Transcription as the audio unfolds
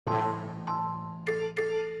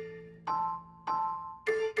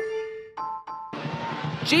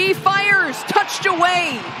G fires, touched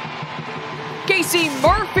away. Casey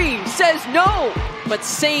Murphy says no, but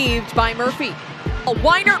saved by Murphy. A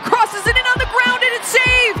Weiner crosses it in on the ground and it's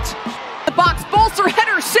saved. The box Balser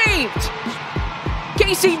header saved.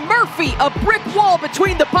 Casey Murphy, a brick wall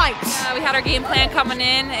between the pipes. We had our game plan coming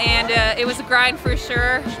in and it was a grind for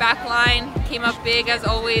sure. Back line came up big as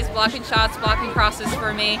always, blocking shots, blocking crosses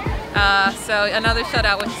for me. So another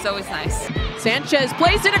shutout, which is always nice. Sanchez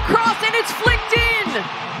plays it across and it's flicked in.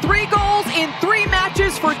 3 goals in 3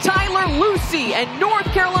 matches for Tyler Lucy, and North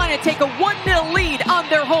Carolina take a 1-0 lead on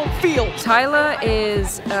their home field. Tyler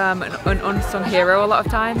is an unsung hero a lot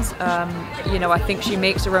of times. You know, I think she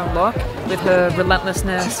makes her own luck with her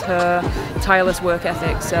relentlessness, her tireless work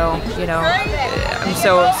ethic. So, you know, I'm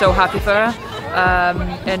so happy for her.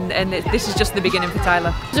 And this is just the beginning for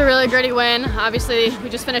Tyler. It was a really gritty win. Obviously, we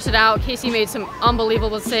just finished it out. Casey made some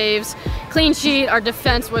unbelievable saves. Clean sheet. Our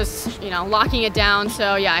defense was, you know, locking it down.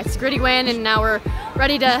 So yeah, it's a gritty win, and now we're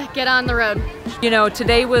ready to get on the road. You know,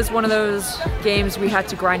 today was one of those games we had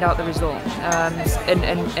to grind out the result,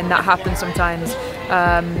 and that happens sometimes.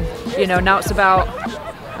 You know, now it's about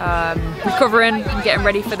recovering and getting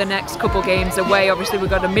ready for the next couple games away. Obviously, we've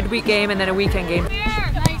got a midweek game and then a weekend game.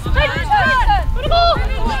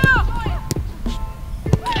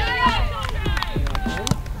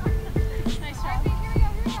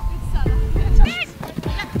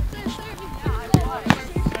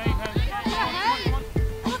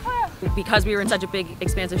 Because we were in such a big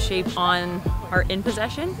expansive shape on our in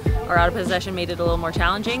possession, our out of possession made it a little more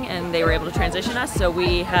challenging, and they were able to transition us, so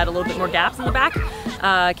we had a little bit more gaps in the back.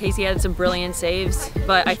 Casey had some brilliant saves,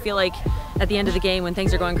 but I feel like at the end of the game when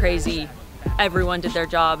things are going crazy, everyone did their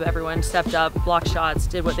job, everyone stepped up, blocked shots,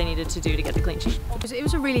 did what they needed to do to get the clean sheet. It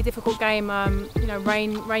was a really difficult game. You know,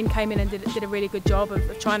 Rain came in and did a really good job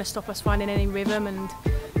of trying to stop us finding any rhythm,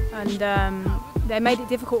 and they made it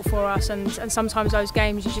difficult for us, and sometimes those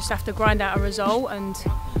games you just have to grind out a result, and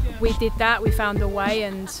we did that. We found a way,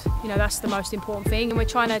 and you know, that's the most important thing, and we're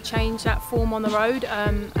trying to change that form on the road.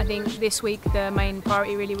 I think this week the main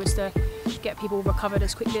priority really was to get people recovered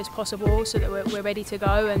as quickly as possible so that we're ready to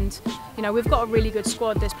go, and you know, we've got a really good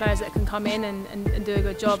squad. There's players that can come in and do a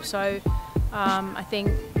good job, so I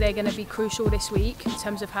think they're going to be crucial this week in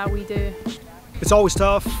terms of how we do. It's always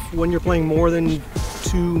tough when you're playing more than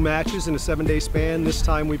 2 matches in a 7-day span. This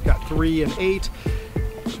time we've got 3 and 8.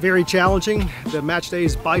 Very challenging. The match day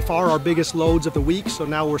is by far our biggest loads of the week, so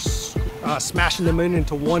now we're smashing them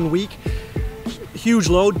into 1 week. Huge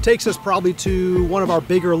load. Takes us probably to one of our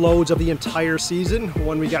bigger loads of the entire season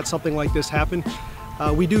when we got something like this happen.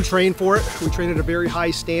 We do train for it. We train at a very high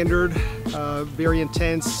standard, very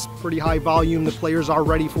intense, pretty high volume. The players are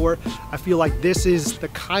ready for it. I feel like this is the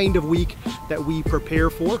kind of week that we prepare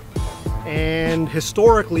for. And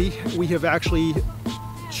historically, we have actually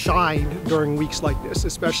shined during weeks like this,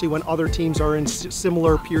 especially when other teams are in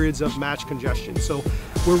similar periods of match congestion. So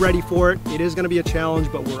we're ready for it. It is going to be a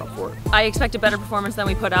challenge, but we're up for it. I expect a better performance than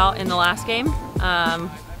we put out in the last game.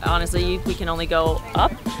 Honestly, we can only go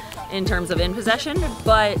up in terms of in possession,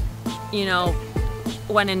 but you know,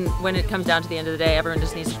 when it comes down to the end of the day, everyone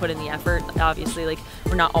just needs to put in the effort. Obviously, like,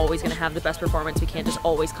 we're not always going to have the best performance. We can't just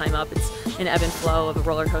always climb up. It's an ebb and flow of a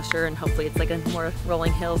roller coaster, and hopefully it's like a more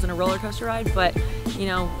rolling hills than a roller coaster ride. But you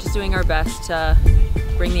know, just doing our best to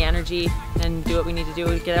bring the energy and do what we need to do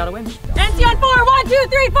to get out a win. NC on 4, 1, 2,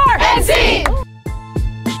 3, 4. NC.